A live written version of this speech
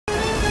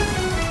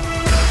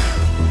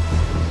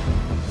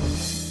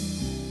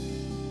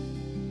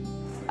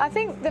I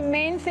think the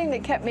main thing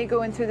that kept me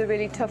going through the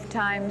really tough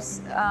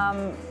times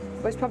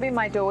was probably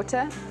my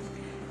daughter.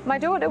 My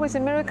daughter was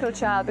a miracle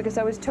child because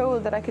I was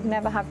told that I could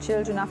never have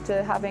children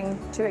after having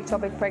 2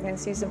 ectopic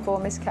pregnancies and 4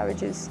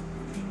 miscarriages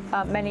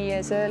many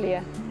years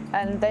earlier.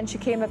 And then she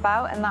came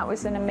about, and that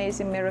was an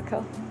amazing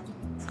miracle.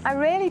 I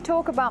rarely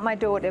talk about my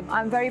daughter.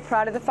 I'm very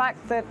proud of the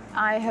fact that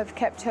I have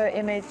kept her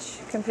image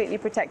completely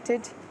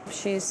protected.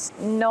 She's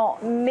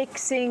not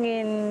mixing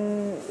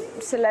in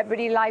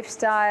celebrity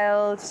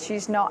lifestyles.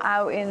 She's not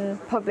out in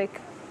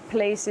public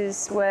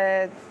places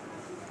where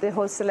the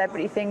whole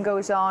celebrity thing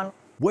goes on.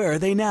 Where are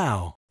they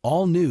now?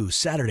 All new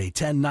Saturday,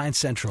 10, 9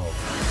 Central.